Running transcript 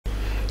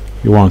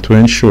You want to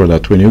ensure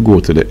that when you go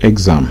to the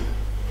exam,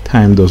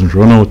 time doesn't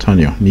run out on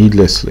you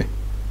needlessly.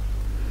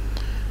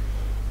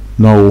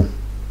 Now,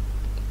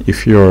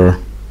 if you're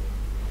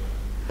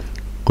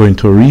going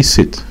to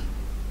resit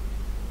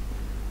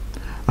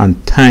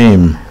and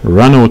time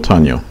run out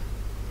on you,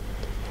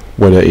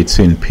 whether it's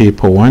in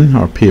paper 1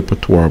 or paper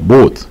 2 or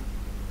both,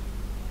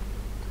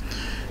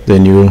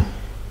 then you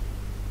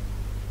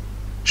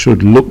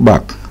should look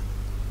back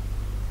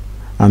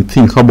and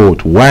think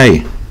about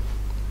why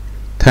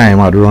time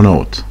had run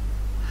out.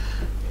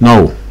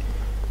 Now,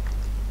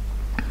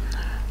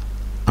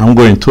 I'm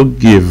going to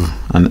give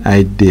an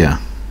idea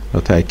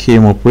that I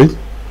came up with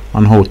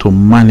on how to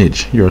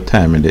manage your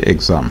time in the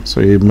exam, so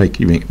you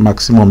make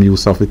maximum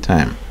use of the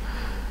time.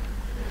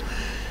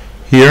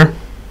 Here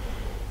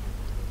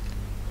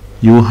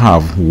you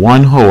have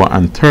 1 hour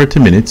and 30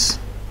 minutes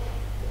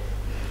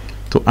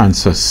to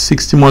answer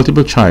 60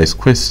 multiple choice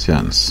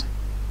questions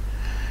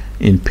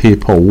in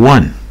paper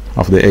 1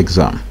 of the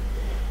exam.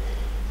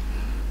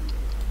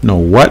 Now,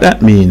 what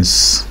that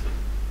means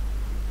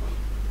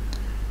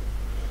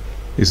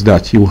is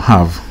that you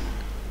have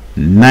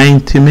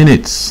 90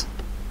 minutes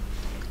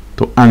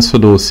to answer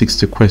those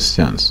 60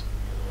 questions.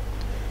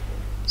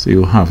 So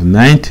you have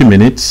 90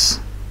 minutes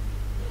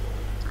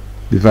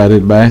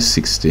divided by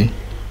 60,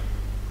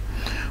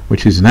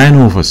 which is 9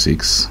 over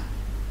 6.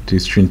 It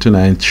is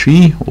 29,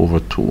 3 over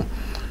 2.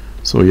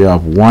 So you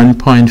have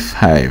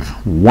 1.5,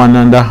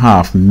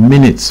 1.5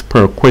 minutes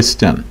per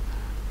question.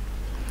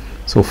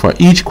 So for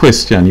each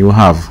question you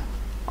have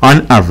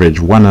on average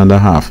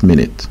 1.5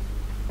 minutes.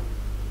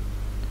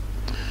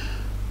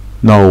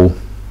 Now,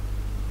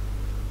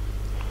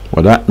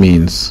 what that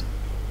means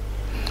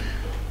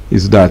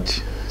is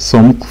that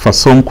for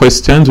some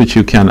questions which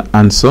you can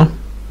answer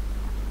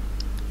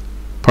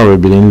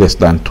probably in less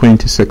than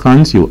 20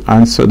 seconds, you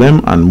answer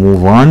them and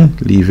move on,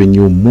 leaving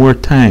you more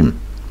time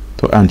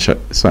to answer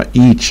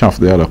each of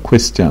the other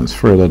questions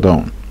further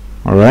down.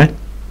 Alright?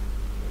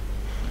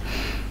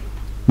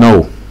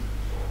 Now,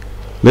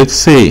 let's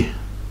say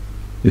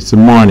it's a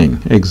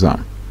morning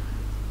exam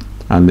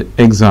and the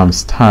exam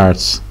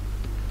starts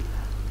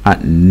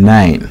at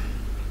 9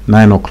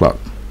 o'clock.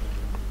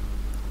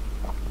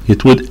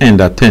 It would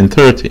end at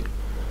 10:30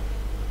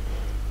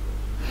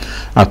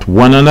 at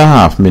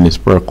 1.5 minutes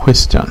per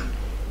question.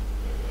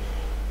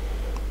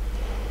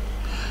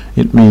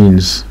 It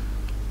means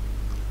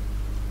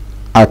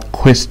at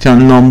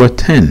question number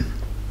 10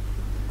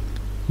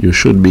 you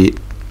should be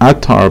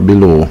at or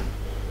below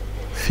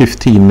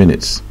 15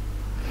 minutes.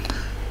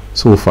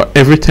 So for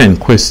every 10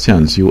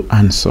 questions you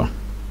answer,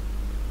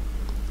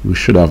 you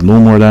should have no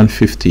more than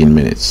 15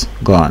 minutes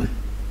gone.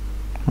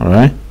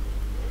 Alright?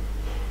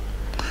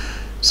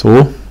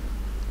 So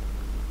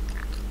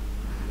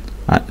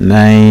at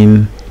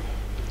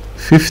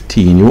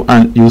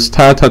 9:15 you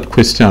start at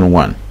question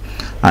 1.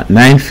 At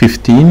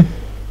 9:15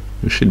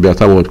 you should be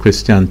at about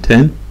question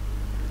 10.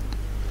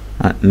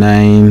 At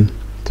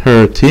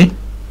 9:30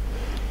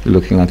 you're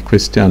looking at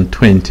question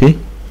 20.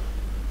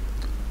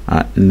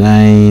 At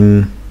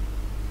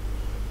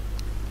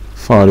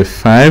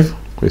 9:45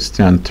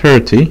 question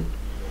 30.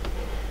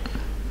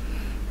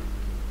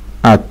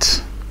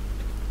 At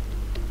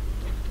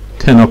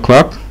 10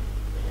 o'clock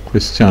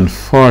question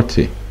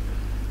 40.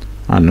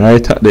 And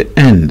right at the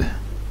end,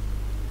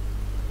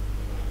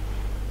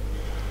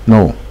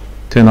 no,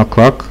 10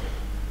 o'clock,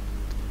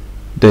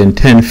 then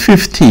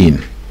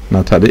 10:15,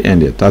 not at the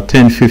end yet. At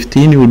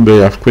 10:15 you would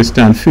be at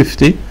question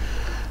 50,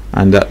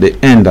 and at the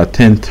end at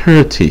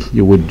 10:30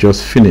 you would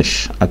just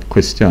finish at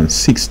question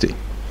 60.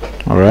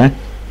 Alright?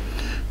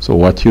 So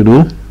what you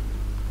do,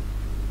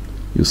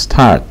 you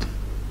start.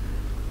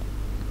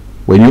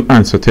 When you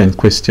answer 10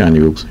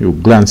 questions, you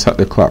glance at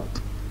the clock.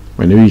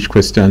 When you reach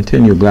question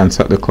 10, you glance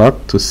at the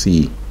clock to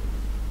see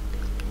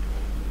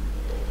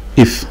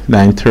if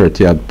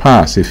 9:30 had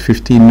passed, if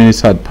 15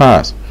 minutes had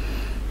passed.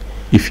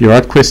 If you're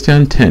at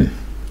question 10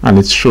 and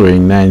it's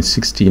showing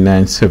 9:16,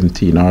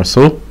 9:17 or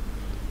so,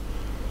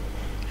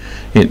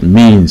 it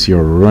means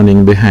you're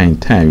running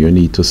behind time. You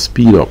need to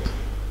speed up.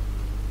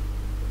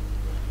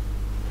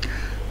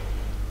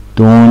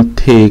 Don't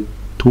take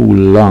too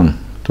long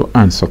to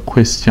answer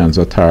questions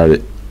that are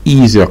the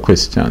easier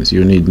questions.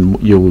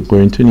 You're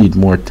going to need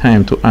more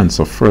time to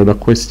answer further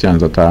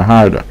questions that are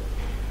harder.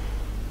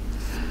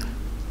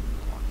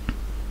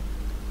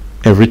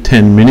 Every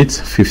 10 minutes,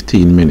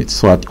 15 minutes.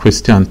 So at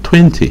question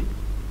 20,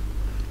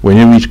 when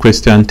you reach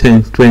question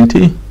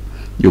 20,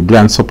 you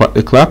glance up at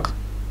the clock.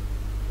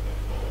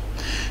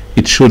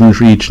 It shouldn't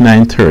reach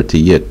 9:30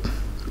 yet.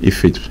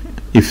 If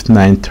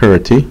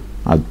 9:30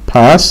 had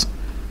passed,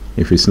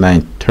 if it's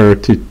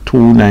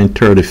 9:32,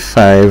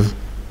 9:35,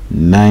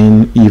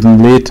 9,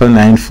 even later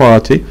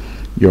 9:40,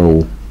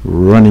 you're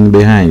running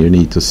behind. You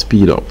need to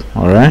speed up.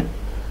 Alright?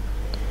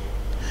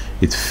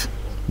 It's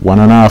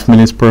 1.5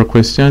 minutes per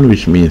question,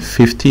 which means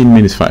 15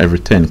 minutes for every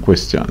 10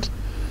 questions.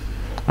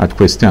 At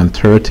question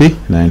 30,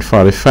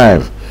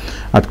 9:45.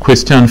 At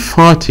question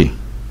 40,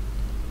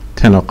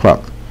 10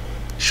 o'clock.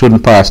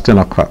 Shouldn't pass 10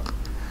 o'clock.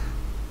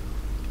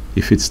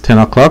 If it's 10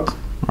 o'clock,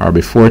 or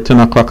before 10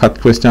 o'clock at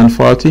question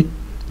 40,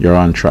 you're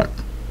on track.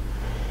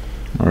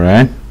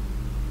 Alright?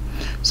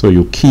 So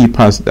you keep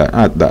at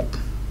that.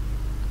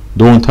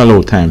 Don't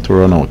allow time to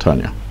run out on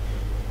you.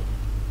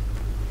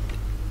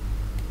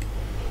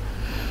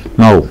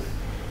 Now,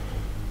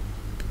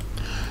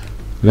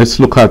 let's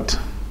look at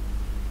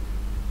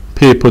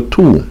paper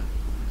 2.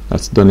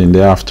 That's done in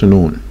the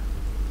afternoon.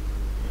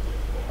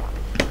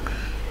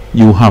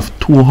 You have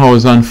 2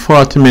 hours and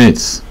 40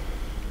 minutes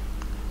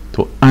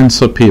to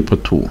answer paper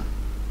 2.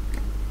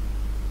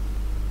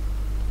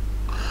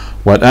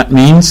 What that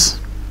means,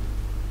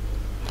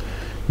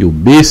 you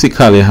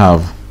basically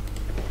have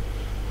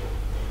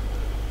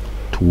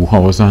 2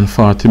 hours and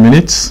 40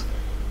 minutes.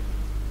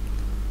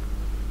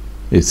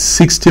 It's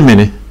 60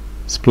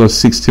 minutes plus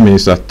 60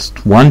 minutes, that's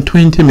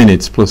 120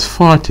 minutes plus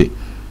 40.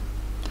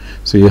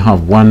 So you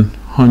have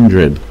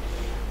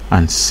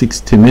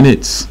 160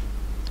 minutes.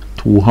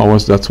 2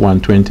 hours, that's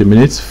 120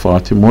 minutes.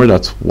 40 more,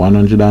 that's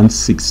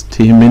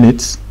 160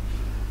 minutes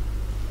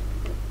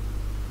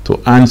to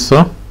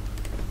answer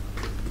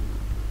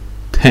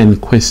 10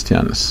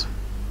 questions.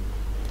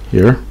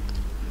 Here,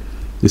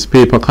 this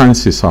paper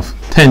consists of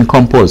 10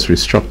 compulsory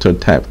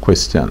structured type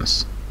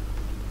questions.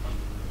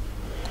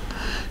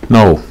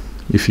 Now,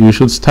 if you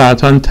should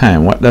start on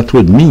time, what that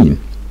would mean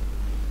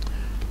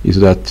is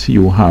that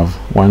you have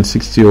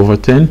 160 over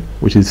 10,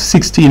 which is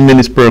 16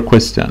 minutes per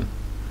question.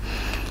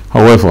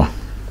 However,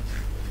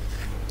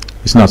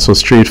 it's not so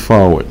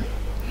straightforward.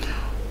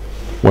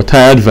 What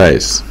I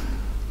advise,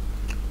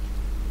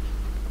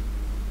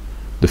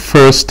 the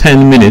first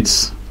 10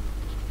 minutes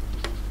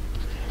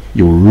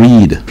you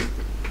read,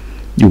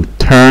 you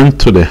turn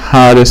to the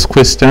hardest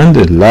question,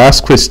 the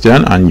last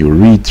question, and you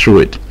read through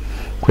it.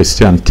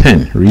 Question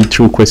 10, read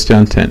through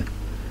question 10.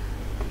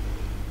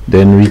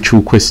 Then read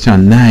through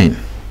question 9.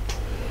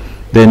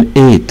 Then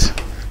 8.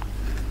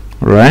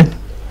 Right?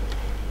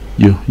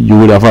 You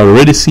would have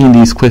already seen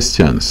these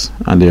questions,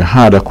 and they're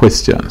harder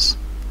questions.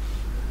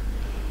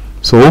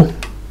 So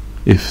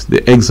if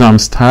the exam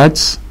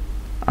starts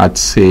at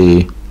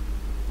say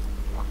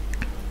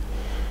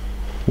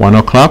 1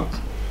 o'clock,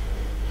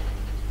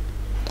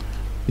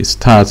 it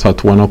starts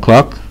at 1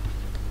 o'clock,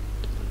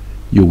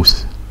 you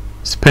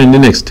spend the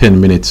next 10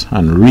 minutes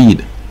and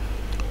read.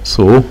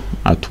 So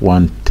at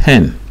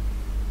 1:10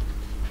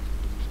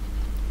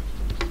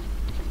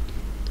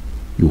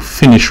 you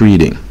finish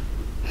reading.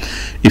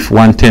 If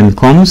 1:10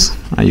 comes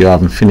and you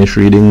haven't finished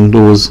reading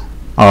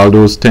all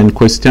those 10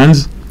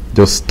 questions,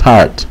 just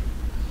start.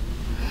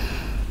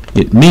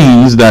 It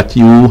means that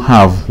you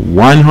have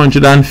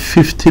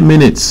 150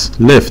 minutes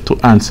left to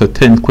answer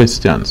 10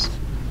 questions.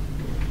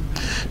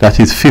 That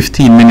is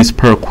 15 minutes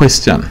per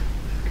question.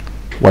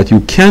 What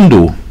you can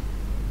do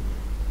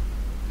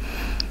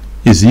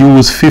is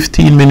use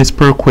 15 minutes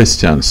per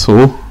question.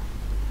 So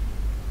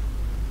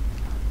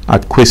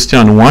at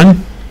question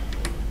 1,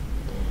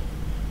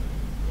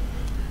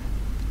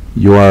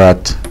 you are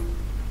at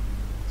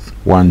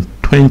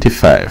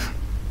 125.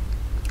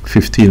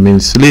 15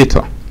 minutes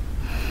later.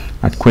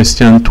 At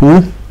question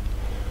 2,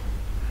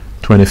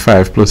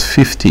 25 plus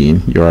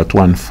 15, you're at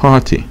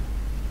 140.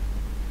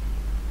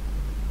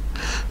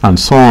 And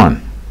so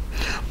on.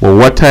 Well,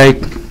 what I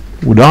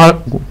would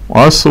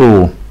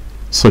also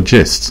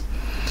suggest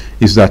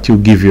is that you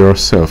give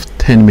yourself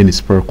 10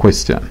 minutes per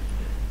question.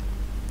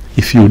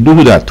 If you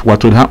do that,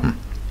 what would happen?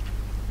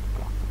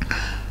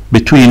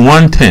 Between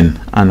 110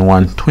 and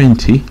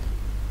 120,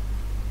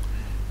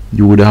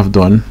 you would have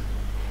done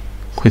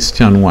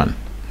question 1.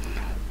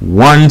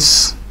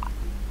 Once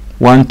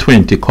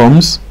 120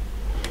 comes,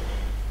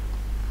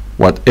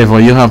 whatever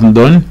you haven't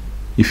done,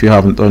 if you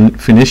haven't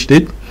finished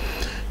it,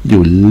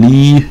 you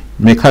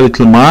make a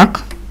little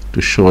mark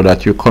to show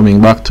that you're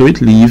coming back to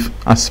it, leave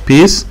a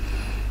space,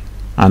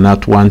 and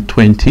at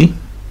 120,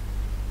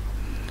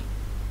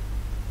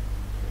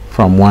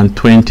 from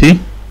 120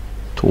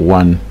 to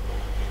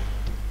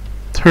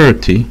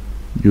 130,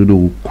 you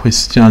do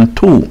question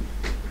 2.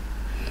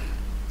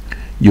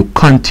 You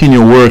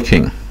continue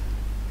working.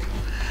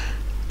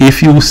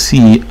 If you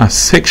see a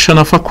section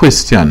of a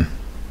question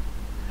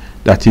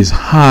that is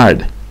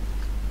hard,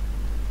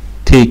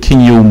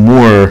 taking you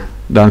more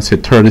than say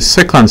 30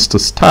 seconds to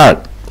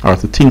start or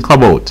to think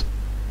about,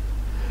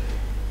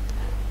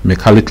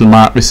 make a little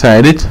mark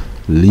beside it,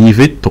 leave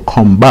it to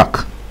come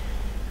back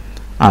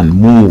and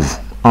move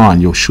on.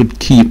 You should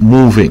keep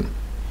moving.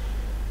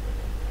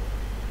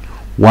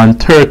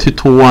 130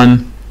 to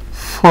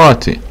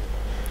 140,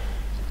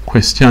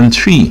 question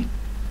 3.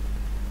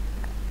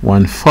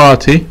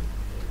 140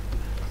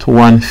 to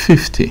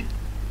 150,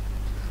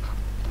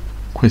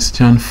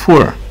 question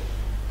 4.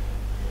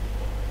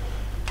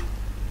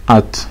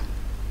 At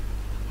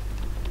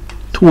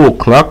 2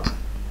 o'clock,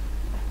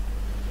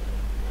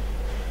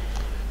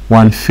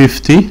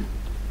 150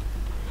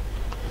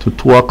 to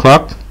 2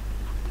 o'clock,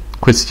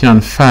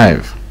 question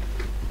 5.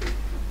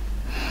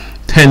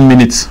 10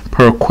 minutes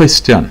per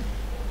question.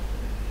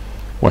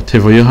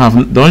 Whatever you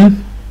haven't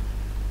done,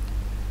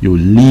 you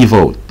leave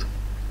out.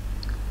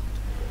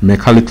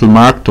 Make a little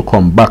mark to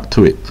come back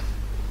to it.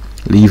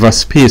 Leave a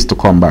space to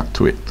come back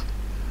to it.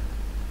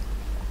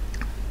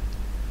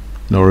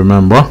 Now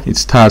remember, it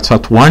starts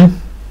at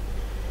 1.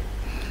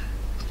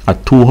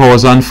 At 2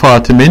 hours and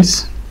 40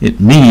 minutes, it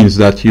means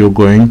that you're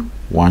going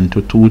 1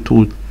 to 2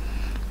 to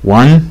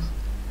 1,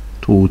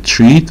 2,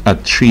 3.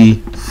 At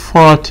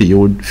 3:40, you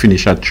would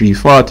finish at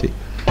 3:40.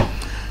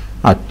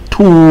 At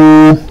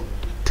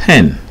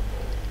 2:10,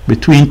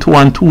 between 2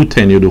 and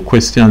 2:10, you do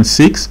question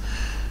 6.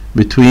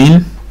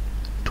 Between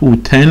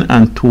 2:10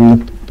 and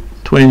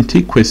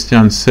 2:20,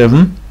 question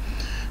 7.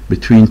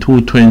 Between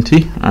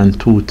 2:20 and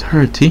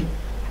 2:30,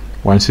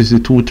 once you see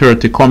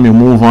 2:30 come, you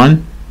move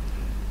on.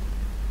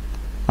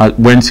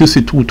 Once you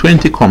see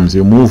 2:20 comes,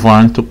 you move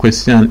on to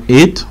question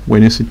 8.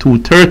 When you see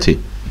 2:30,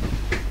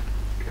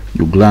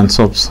 you glance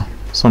up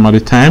some of the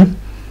time.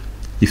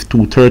 If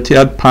 2:30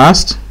 had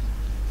passed,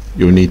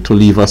 you need to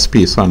leave a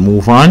space and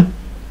move on.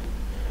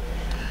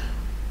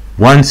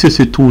 Once you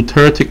see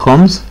 2:30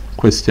 comes,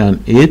 question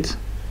 8,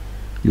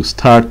 you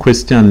start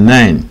question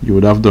 9. You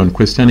would have done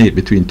question 8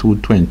 between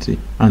 2:20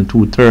 and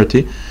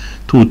 2:30.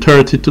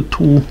 2:30 to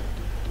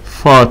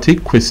 2:40,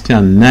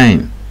 question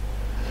 9.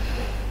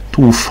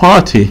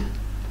 2:40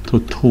 to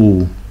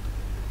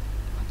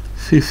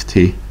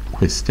 2:50,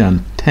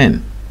 question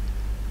 10.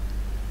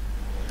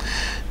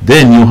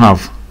 Then you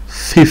have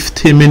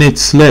 50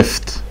 minutes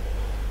left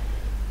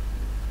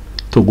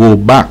to go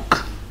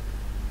back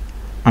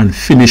and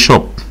finish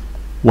up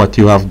what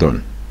you have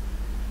done.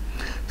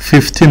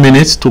 50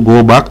 minutes to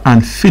go back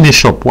and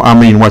finish up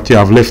what you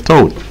have left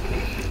out.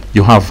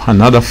 You have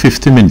another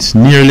 50 minutes,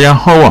 nearly an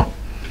hour,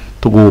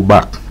 to go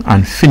back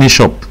and finish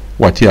up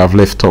what you have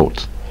left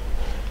out.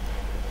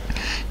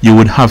 You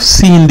would have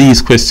seen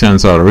these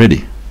questions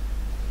already.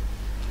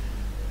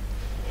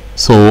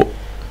 So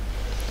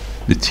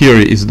the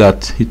theory is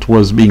that it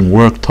was being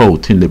worked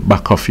out in the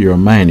back of your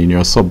mind, in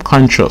your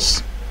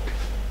subconscious,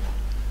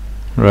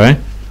 right?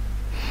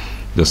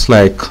 Just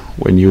like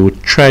when you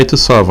try to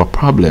solve a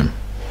problem,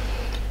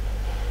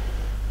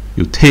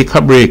 you take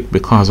a break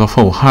because of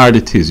how hard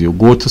it is. You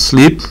go to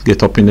sleep,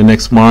 get up in the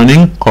next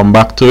morning, come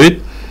back to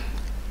it,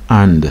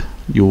 and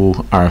you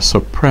are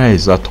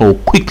surprised at how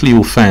quickly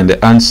you find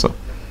the answer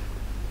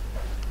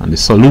and the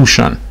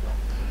solution.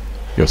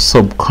 Your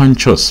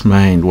subconscious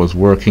mind was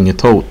working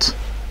it out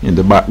in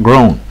the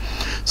background.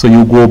 So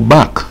you go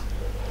back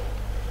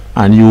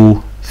and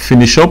you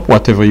finish up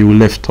whatever you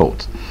left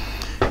out.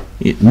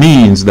 It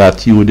means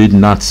that you did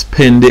not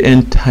spend the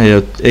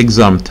entire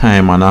exam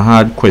time on a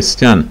hard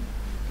question,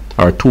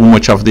 or too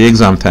much of the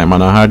exam time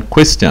on a hard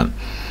question.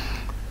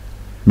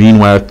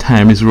 Meanwhile,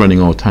 time is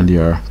running out and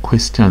there are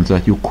questions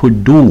that you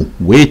could do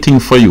waiting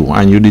for you,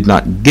 and you did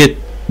not get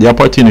the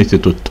opportunity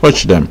to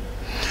touch them,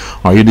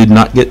 or you did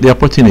not get the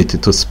opportunity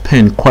to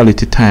spend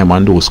quality time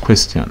on those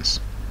questions.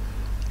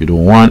 You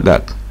don't want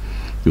that.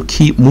 You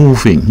keep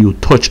moving. You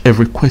touch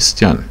every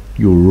question.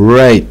 You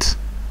write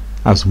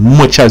as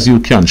much as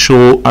you can.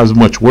 Show as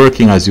much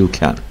working as you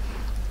can.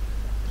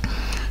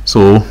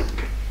 So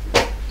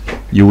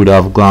you would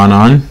have gone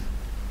on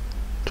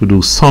to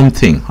do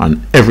something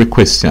on every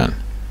question.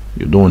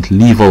 You don't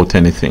leave out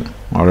anything.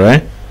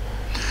 Alright?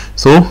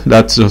 So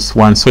that's just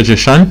one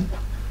suggestion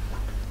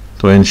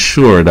to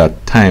ensure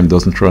that time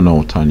doesn't run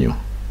out on you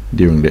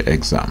during the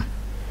exam.